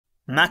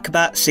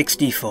Macbat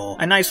 64,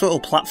 a nice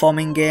little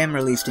platforming game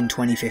released in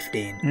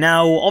 2015.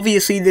 Now,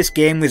 obviously this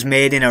game was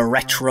made in a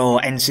retro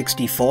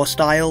N64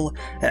 style,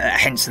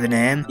 hence the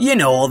name. You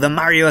know, the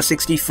Mario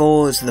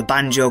 64s, the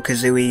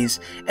Banjo-Kazooies,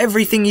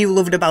 everything you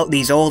loved about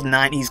these old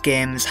 90s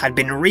games had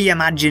been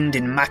reimagined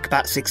in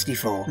Macbat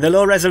 64. The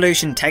low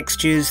resolution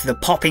textures, the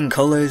popping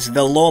colours,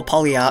 the low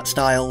poly art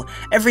style,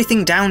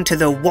 everything down to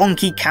the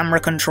wonky camera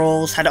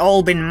controls had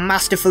all been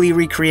masterfully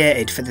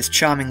recreated for this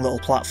charming little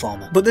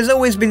platformer. But there's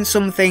always been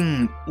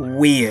something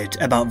weird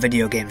about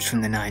video games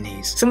from the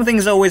 90s. Some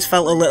things always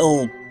felt a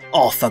little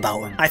off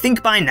about them. I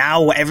think by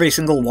now every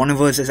single one of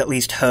us has at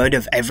least heard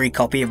of every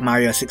copy of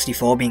Mario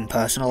 64 being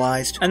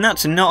personalised, and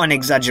that's not an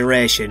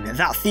exaggeration.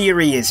 That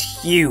theory is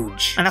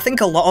huge, and I think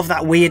a lot of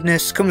that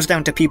weirdness comes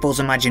down to people's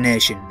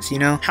imaginations, you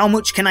know? How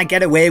much can I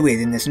get away with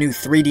in this new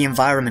 3D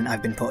environment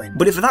I've been put in?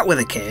 But if that were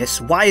the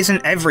case, why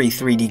isn't every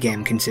 3D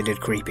game considered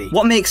creepy?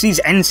 What makes these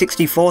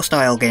N64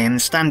 style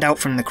games stand out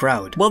from the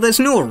crowd? Well, there's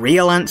no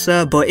real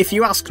answer, but if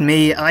you asked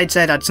me, I'd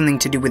say it had something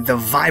to do with the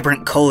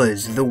vibrant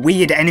colours, the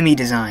weird enemy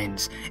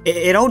designs.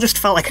 It all just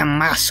felt like a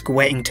mask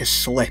waiting to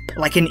slip,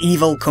 like an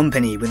evil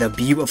company with a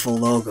beautiful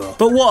logo.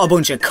 But what a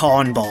bunch of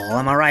cornball,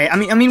 am I right?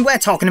 I mean, we're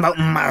talking about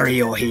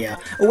Mario here.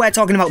 We're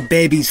talking about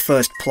baby's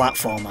first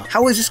platformer.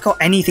 How has this got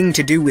anything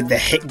to do with the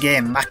hit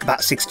game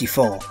Macbat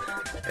 64?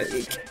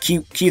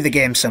 Cue the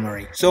game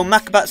summary. So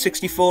Macbat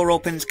 64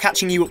 opens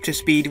catching you up to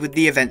speed with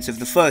the events of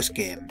the first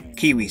game,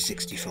 Kiwi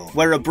 64,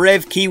 where a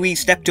brave Kiwi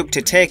stepped up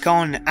to take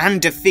on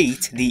and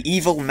defeat the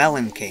evil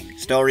Melon King.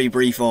 Story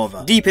brief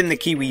over. Deep in the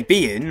Kiwi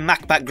being,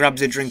 Macbat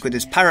grabs a drink with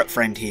his parrot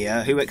friend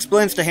here, who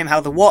explains to him how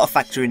the water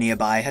factory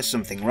nearby has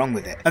something wrong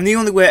with it, and the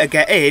only way to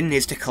get in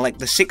is to collect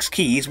the 6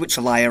 keys which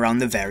lie around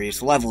the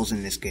various levels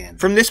in this game.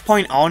 From this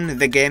point on,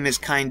 the game is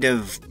kind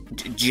of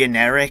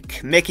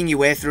generic, making your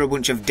way through a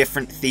bunch of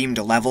different themed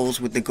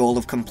levels with the goal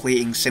of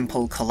completing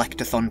simple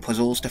collectathon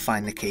puzzles to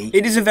find the key.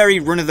 It is a very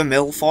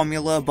run-of-the-mill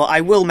formula, but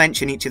I will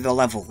mention each of the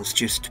levels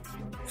just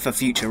for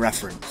future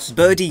reference.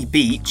 Birdie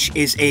Beach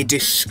is a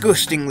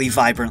disgustingly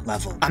vibrant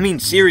level. I mean,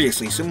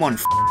 seriously, someone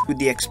with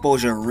the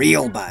exposure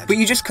real bad. But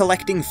you're just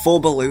collecting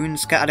 4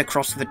 balloons scattered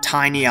across the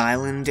tiny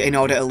island in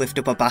order to lift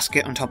up a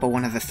basket on top of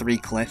one of the 3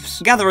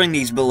 cliffs. Gathering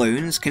these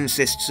balloons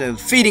consists of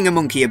feeding a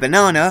monkey a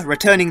banana,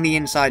 returning the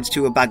insides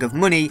to a bag of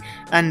money,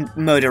 and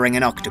murdering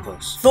an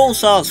octopus.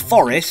 Tholsar's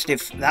Forest,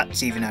 if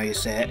that's even how you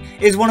say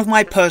it, is one of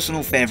my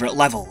personal favourite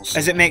levels,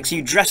 as it makes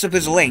you dress up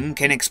as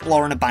Link and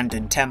explore an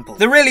abandoned temple.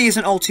 There really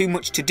isn't all too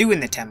much to do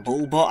in the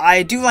temple, but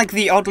I do like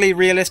the oddly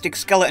realistic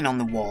skeleton on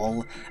the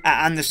wall,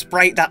 and the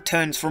sprite that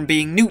turns from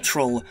being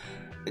neutral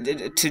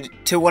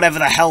to whatever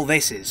the hell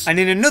this is. And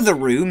in another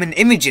room, an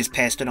image is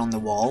pasted on the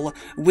wall,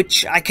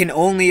 which I can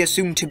only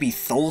assume to be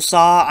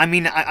Tholsar. I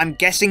mean, I'm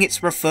guessing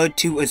it's referred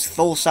to as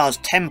Tholsar's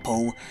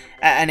temple,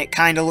 and it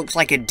kinda looks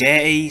like a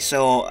deity,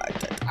 so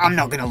I'm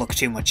not gonna look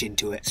too much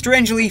into it.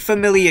 Strangely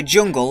Familiar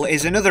Jungle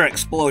is another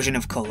explosion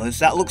of colours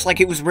that looks like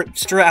it was ripped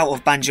straight out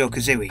of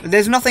Banjo-Kazooie.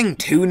 There's nothing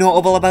too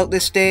notable about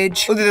this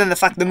stage, other than the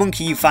fact the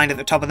monkey you find at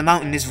the top of the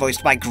mountain is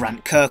voiced by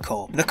Grant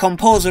Kirkhope, the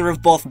composer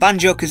of both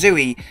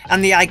Banjo-Kazooie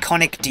and the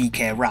iconic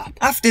DK rap.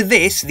 After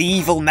this, the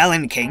evil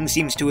Melon King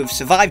seems to have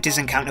survived his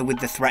encounter with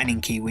the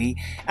threatening Kiwi,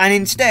 and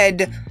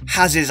instead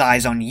has his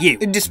eyes on you,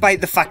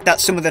 despite the fact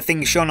that some of the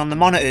things shown on the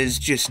monitors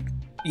just,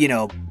 you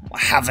know,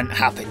 haven't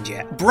happened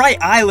yet.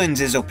 Bright Islands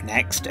is up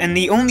next, and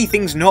the only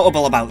things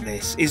notable about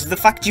this is the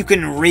fact you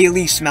can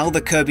really smell the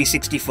Kirby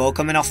 64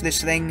 coming off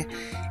this thing.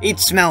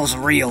 It smells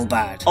real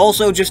bad.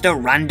 Also just a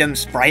random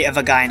sprite of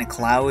a guy in a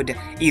cloud,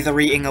 either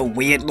eating a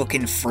weird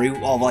looking fruit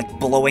or like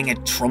blowing a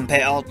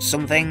trumpet or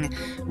something.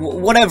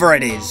 Whatever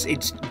it is,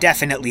 it's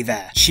definitely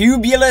there.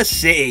 Tubular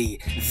City,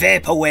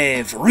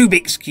 Vaporwave,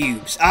 Rubik's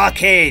Cubes,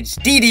 arcades,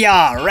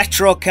 DDR,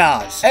 retro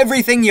cars.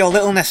 Everything your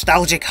little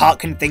nostalgic heart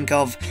can think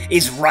of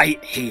is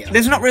right here.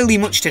 There's not really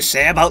much to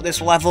say about this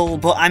level,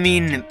 but I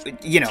mean,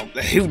 you know,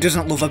 who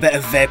doesn't love a bit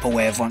of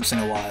Vaporwave once in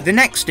a while? The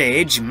next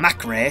stage,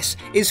 Mac Race,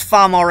 is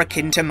far more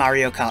akin to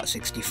Mario Kart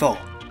 64.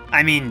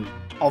 I mean,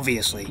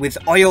 obviously. With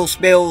oil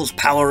spills,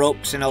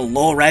 power-ups, and a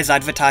low-res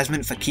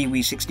advertisement for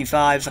Kiwi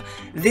 65,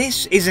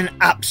 this is an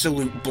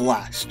absolute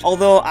blast.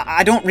 Although,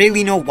 I don't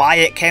really know why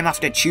it came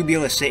after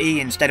Tubular City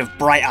instead of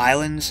Bright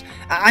Islands.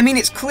 I mean,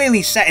 it's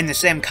clearly set in the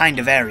same kind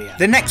of area.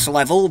 The next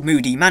level,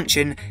 Moody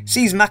Mansion,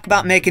 sees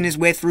Macbat making his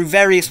way through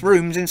various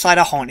rooms inside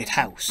a haunted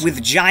house,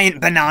 with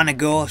giant banana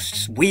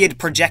ghosts, weird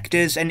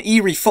projectors, and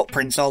eerie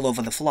footprints all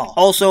over the floor.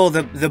 Also,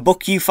 the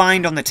book you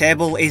find on the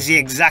table is the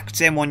exact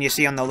same one you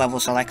see on the level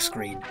select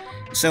screen.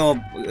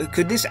 So,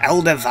 could this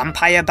elder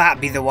vampire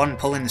bat be the one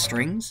pulling the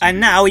strings? And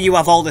now you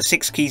have all the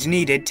 6 keys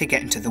needed to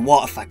get into the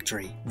water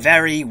factory.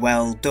 Very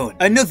well done.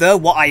 Another,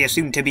 what I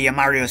assume to be a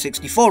Mario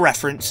 64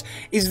 reference,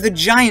 is the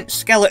giant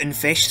skeleton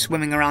fish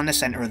swimming around the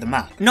centre of the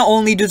map. Not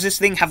only does this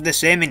thing have the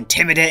same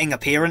intimidating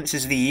appearance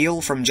as the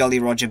eel from Jolly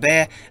Roger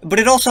Bay, but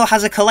it also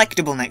has a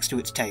collectible next to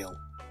its tail.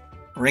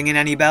 Ringing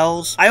any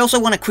bells? I also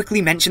want to quickly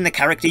mention the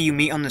character you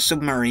meet on the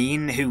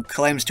submarine who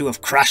claims to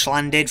have crash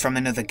landed from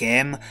another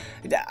game.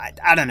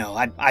 I don't know,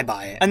 I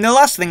buy it. And the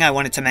last thing I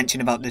wanted to mention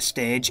about this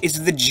stage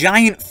is the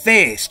giant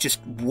face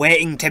just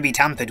waiting to be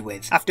tampered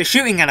with. After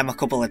shooting at him a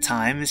couple of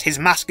times, his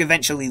mask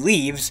eventually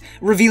leaves,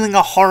 revealing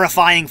a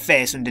horrifying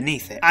face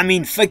underneath it. I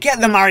mean,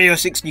 forget the Mario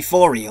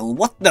 64 reel,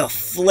 what the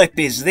flip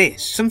is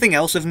this? Something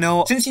else of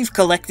note, since you've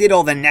collected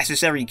all the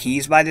necessary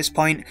keys by this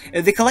point,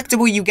 the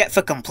collectible you get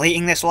for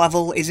completing this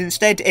level is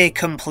instead a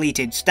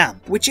completed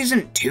stamp, which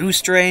isn't too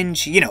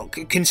strange, you know,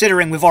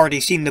 considering we've already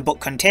seen the book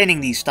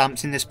containing these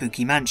stamps in the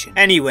spooky mansion.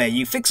 Anyway,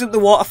 you fix up the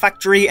water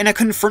factory and are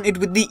confronted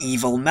with the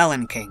evil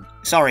Melon King.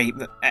 Sorry,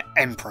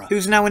 Emperor,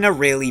 who's now in a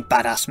really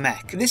badass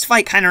mech. This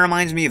fight kinda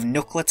reminds me of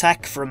Knuckle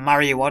Attack from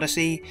Mario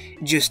Odyssey,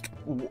 just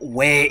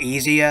way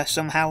easier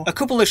somehow. A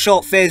couple of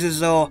short phases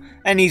though,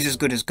 and he's as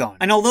good as gone.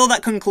 And although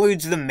that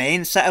concludes the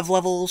main set of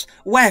levels,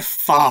 we're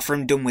far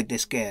from done with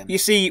this game. You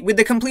see, with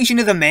the completion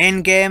of the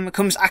main game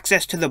comes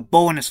access to the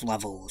bonus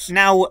levels.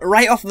 Now,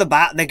 right off the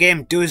bat, the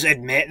game does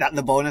admit that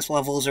the bonus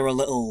levels are a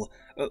little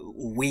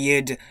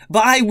weird,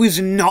 but I was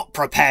not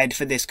prepared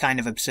for this kind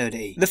of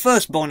absurdity. The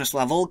first bonus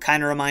level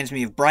kinda reminds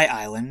me of Bright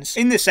Islands,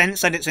 in the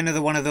sense that it's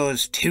another one of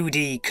those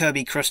 2D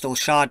Kirby Crystal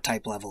Shard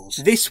type levels.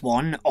 This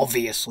one,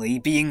 obviously,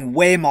 being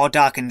way more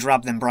dark and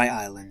drab than Bright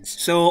Islands.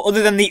 So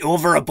other than the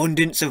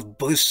overabundance of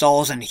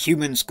buzzsaws and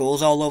human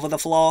skulls all over the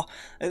floor,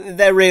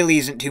 there really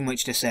isn't too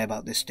much to say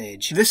about this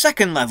stage. The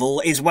second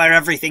level is where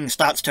everything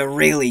starts to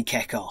really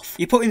kick off.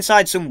 You're put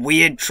inside some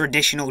weird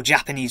traditional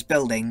Japanese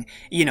building,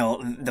 you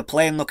know, the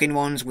plain looking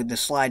ones with the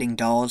sliding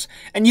doors,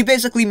 and you're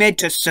basically made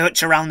to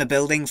search around the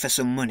building for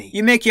some money.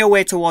 You make your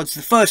way towards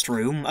the first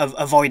room,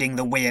 avoiding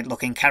the weird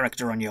looking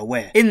character on your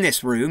way. In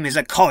this room is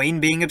a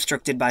coin being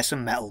obstructed by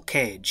some metal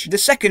cage. The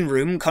second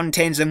room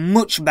contains a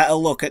much better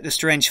look at the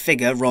strange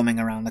figure roaming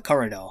around the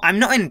corridor. I'm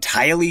not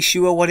entirely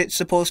sure what it's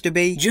supposed to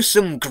be, just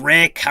some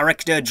grey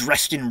character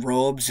dressed in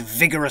robes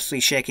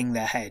vigorously shaking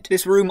their head.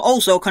 This room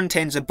also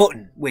contains a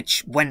button,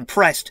 which, when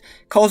pressed,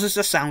 causes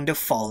the sound of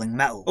falling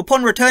metal.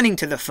 Upon returning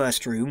to the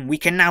first room, we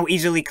can now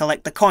easily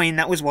collect the coin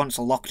that was once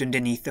locked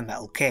underneath the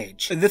metal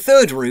cage. The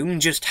third room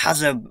just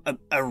has a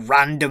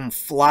random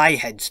fly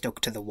head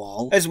stuck to the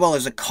wall, as well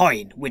as a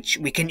coin, which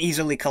we can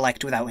easily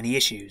collect without any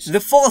issues.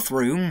 The fourth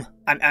room,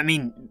 I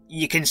mean,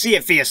 you can see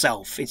it for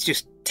yourself, it's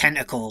just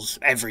tentacles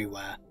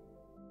everywhere.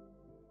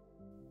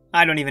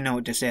 I don't even know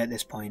what to say at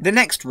this point. The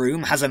next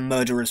room has a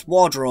murderous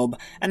wardrobe,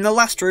 and the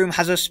last room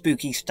has a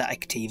spooky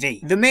static TV.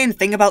 The main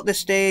thing about this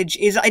stage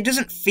is that it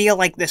doesn't feel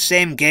like the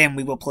same game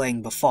we were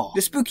playing before.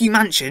 The spooky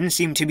mansion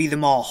seemed to be the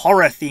more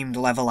horror-themed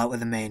level out of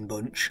the main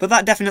bunch, but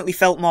that definitely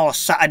felt more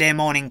Saturday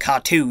morning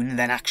cartoon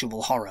than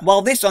actual horror.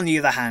 While this, on the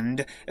other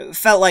hand,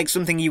 felt like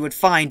something you would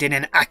find in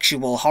an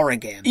actual horror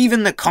game.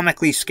 Even the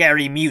comically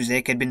scary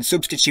music had been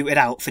substituted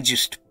out for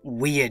just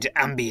weird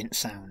ambient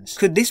sounds.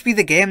 Could this be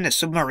the game the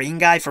submarine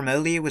guy from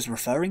earlier was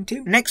referring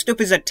to? Next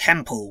up is a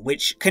temple,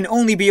 which can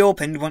only be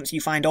opened once you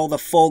find all the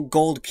 4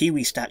 gold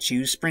kiwi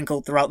statues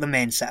sprinkled throughout the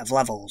main set of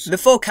levels. The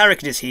 4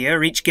 characters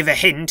here each give a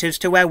hint as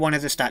to where one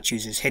of the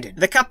statues is hidden.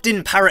 The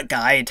Captain Parrot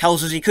guy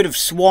tells us he could have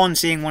sworn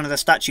seeing one of the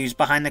statues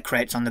behind the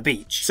crates on the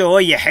beach. So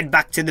you head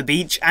back to the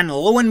beach and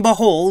lo and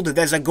behold,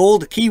 there's a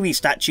gold kiwi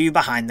statue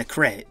behind the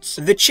crates.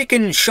 The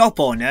chicken shop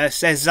owner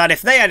says that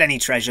if they had any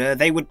treasure,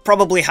 they would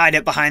probably hide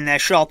it behind their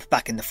shop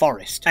back in the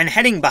forest. And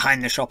heading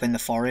behind the shop in the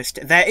forest,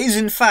 there is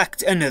in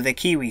fact another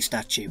kiwi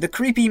statue. The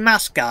creepy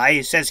mask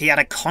guy says he had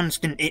a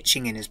constant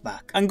itching in his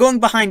back. And going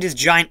behind his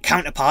giant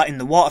counterpart in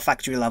the water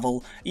factory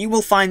level, you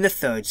will find the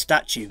third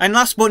statue. And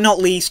last but not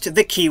least,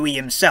 the kiwi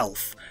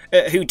himself,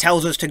 who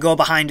tells us to go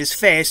behind his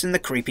face in the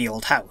creepy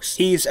old house.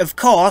 He's, of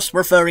course,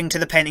 referring to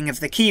the painting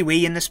of the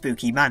kiwi in the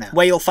spooky manor,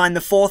 where you'll find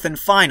the 4th and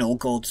final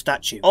gold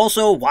statue.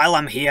 Also, while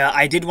I'm here,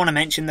 I did want to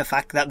mention the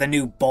fact that the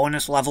new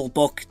bonus level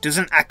book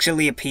doesn't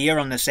actually appear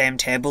on the same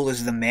table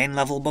as the main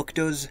level book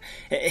does,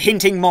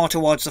 hinting more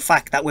towards the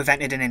fact that we've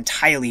entered an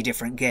entirely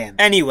different game.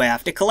 Anyway,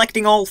 after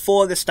collecting all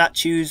 4 of the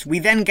statues, we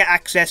then get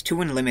access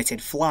to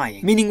unlimited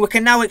flying, meaning we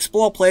can now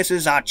explore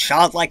places our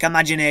childlike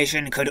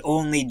imagination could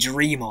only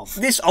dream of.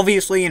 This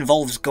obviously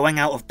involves going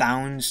out of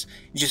bounds,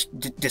 just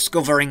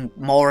discovering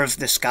more of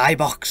the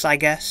skybox, I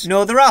guess.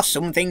 No, there are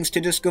some things to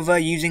discover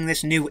using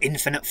this new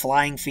infinite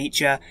flying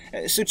feature,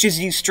 such as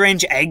these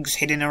strange eggs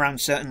hidden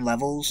around certain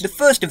levels. The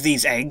first of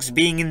these eggs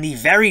being in the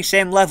very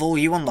same level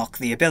you unlock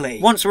the ability.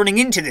 Once running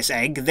into this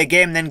egg, the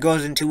game then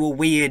goes into a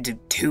weird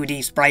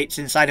 2D sprites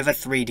inside of a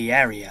 3D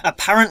area.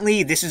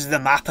 Apparently, this is the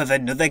map of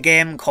another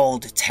game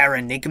called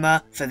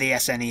Terranigma for the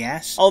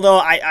SNES, although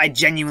I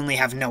genuinely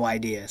have no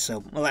idea,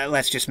 so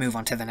let's just move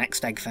on to the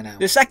next egg for now.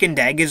 The second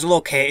egg is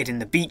located in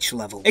the beach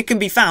level. It can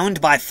be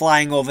found by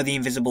flying over the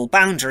invisible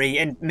boundary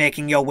and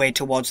making your way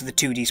towards the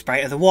 2D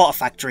sprite of the water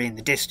factory in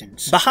the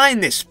distance.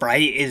 Behind this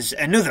sprite is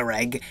another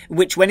egg,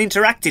 which when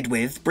interacted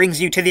with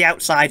brings you to the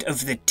outside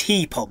of the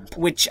T-pump,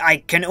 which I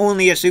can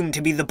only assume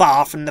to be the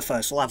bar from the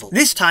first level.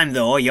 This time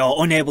though, you're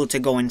unable to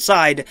go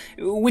inside,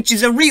 which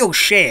is a real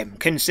shame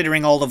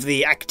considering all of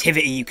the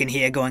activity you can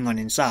hear going on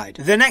inside.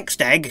 The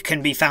next egg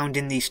can be found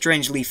in the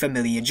strangely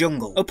familiar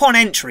jungle. Upon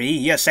entry,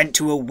 you're sent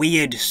to a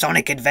weird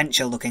Sonic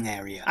Adventure looking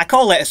area. I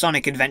call it a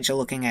Sonic Adventure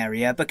looking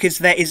area because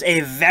there is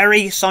a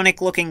very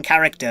Sonic looking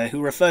character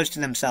who refers to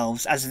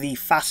themselves as the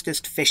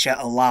fastest fisher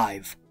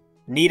alive.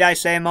 Need I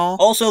say more?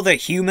 Also the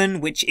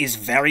human, which is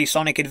very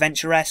Sonic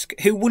Adventure-esque,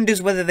 who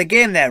wonders whether the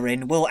game they're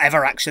in will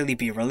ever actually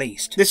be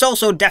released. This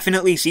also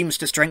definitely seems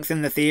to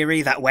strengthen the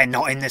theory that we're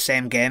not in the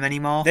same game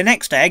anymore. The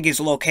next egg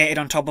is located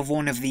on top of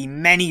one of the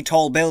many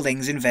tall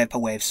buildings in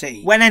Vaporwave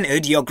City. When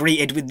entered, you're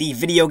greeted with the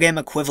video game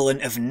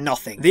equivalent of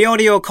nothing. The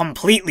audio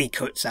completely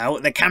cuts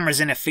out, the camera's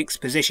in a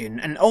fixed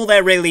position, and all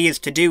there really is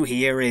to do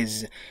here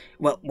is,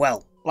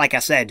 well, like I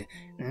said,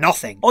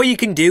 nothing. All you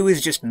can do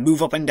is just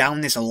move up and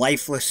down this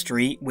lifeless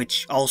street,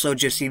 which also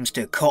just seems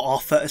to cut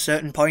off at a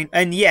certain point.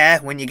 And yeah,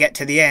 when you get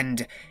to the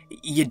end,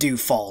 you do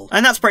fall.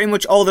 And that's pretty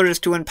much all there is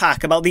to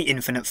unpack about the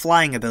infinite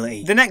flying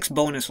ability. The next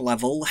bonus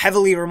level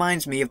heavily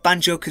reminds me of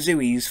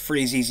Banjo-Kazooie's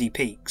Freeze Easy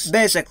Peaks.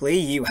 Basically,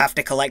 you have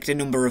to collect a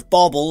number of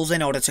baubles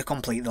in order to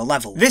complete the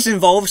level. This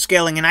involves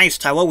scaling an ice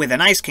tower with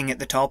an Ice King at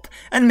the top,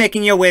 and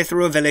making your way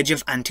through a village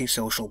of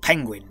antisocial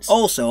penguins.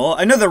 Also,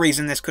 another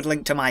reason this could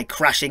link to my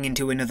crashing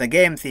into another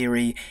game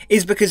theory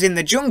is because in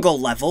the jungle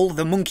level,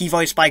 the monkey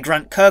voiced by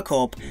Grant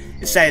Kirkhope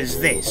says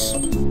this.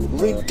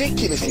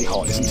 Ridiculously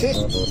hot, isn't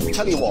it?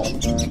 Tell you what,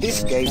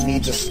 this game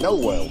needs a snow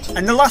world.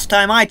 And the last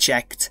time I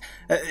checked,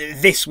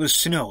 this was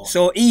snow.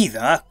 So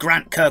either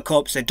Grant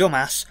Kirkhope's a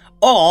dumbass,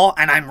 or,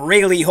 and I'm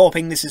really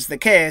hoping this is the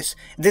case,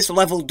 this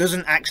level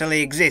doesn't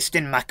actually exist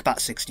in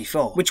macfatass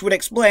 64, which would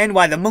explain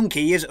why the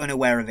monkey is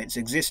unaware of its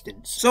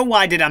existence. So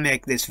why did I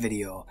make this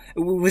video?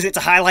 Was it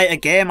to highlight a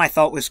game I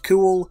thought was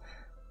cool?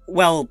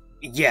 Well,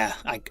 yeah,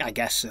 I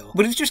guess so.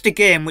 But it's just a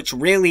game which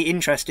really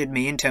interested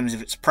me in terms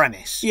of its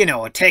premise. You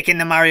know, taking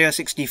the Mario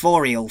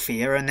 64 eel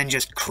fear and then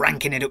just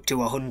cranking it up to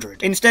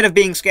 100. Instead of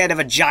being scared of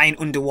a giant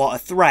underwater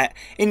threat,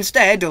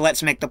 instead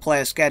let's make the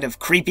player scared of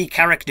creepy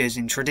characters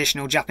in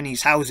traditional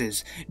Japanese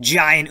houses,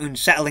 giant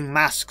unsettling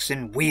masks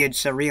and weird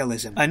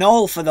surrealism. And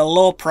all for the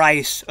low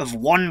price of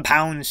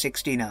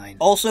 £1.69.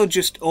 Also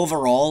just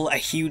overall, a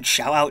huge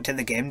shout out to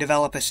the game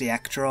developer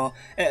siactro.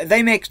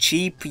 They make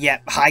cheap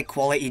yet high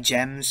quality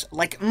gems.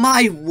 Like, my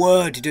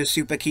word, does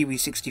Super Kiwi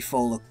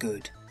 64 look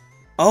good.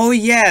 Oh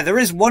yeah, there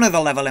is one other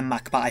level in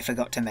macfatass I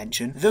forgot to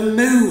mention. The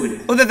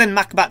moon! Other than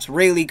macfatass's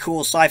really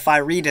cool sci-fi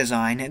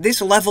redesign,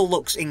 this level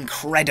looks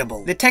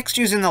incredible. The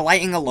textures and the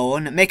lighting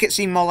alone make it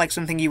seem more like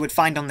something you would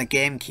find on the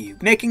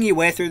GameCube. Making your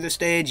way through the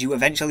stage, you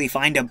eventually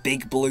find a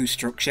big blue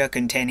structure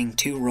containing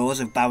 2 rows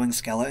of bowing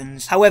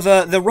skeletons.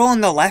 However, the row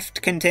on the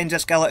left contains a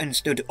skeleton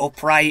stood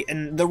upright,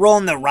 and the row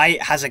on the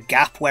right has a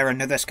gap where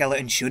another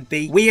skeleton should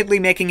be, weirdly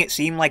making it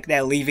seem like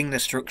they're leaving the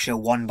structure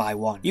one by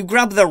one. You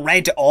grab the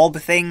red orb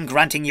thing,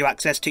 granting you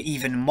access to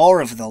even more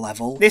of the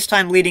level, this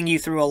time leading you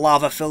through a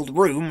lava-filled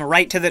room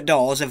right to the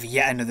doors of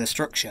yet another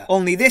structure.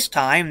 Only this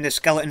time, the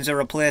skeletons are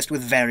replaced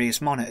with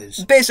various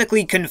monitors,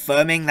 basically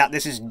confirming that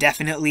this is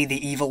definitely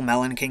the evil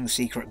Melon King's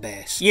secret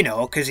base. You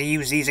know, because he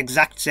used these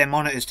exact same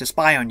monitors to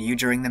spy on you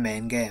during the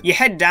main game. You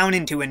head down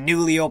into a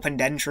newly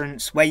opened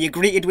entrance, where you're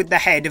greeted with the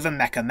head of a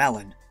mecha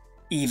melon.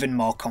 Even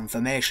more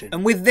confirmation.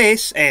 And with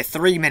this, a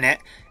 2 minute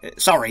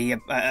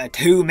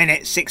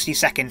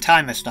 60-second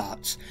timer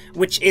starts,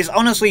 which is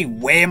honestly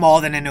way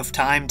more than enough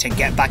time to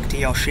get back to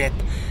your ship,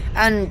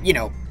 and, you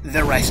know,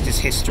 the rest is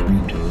history.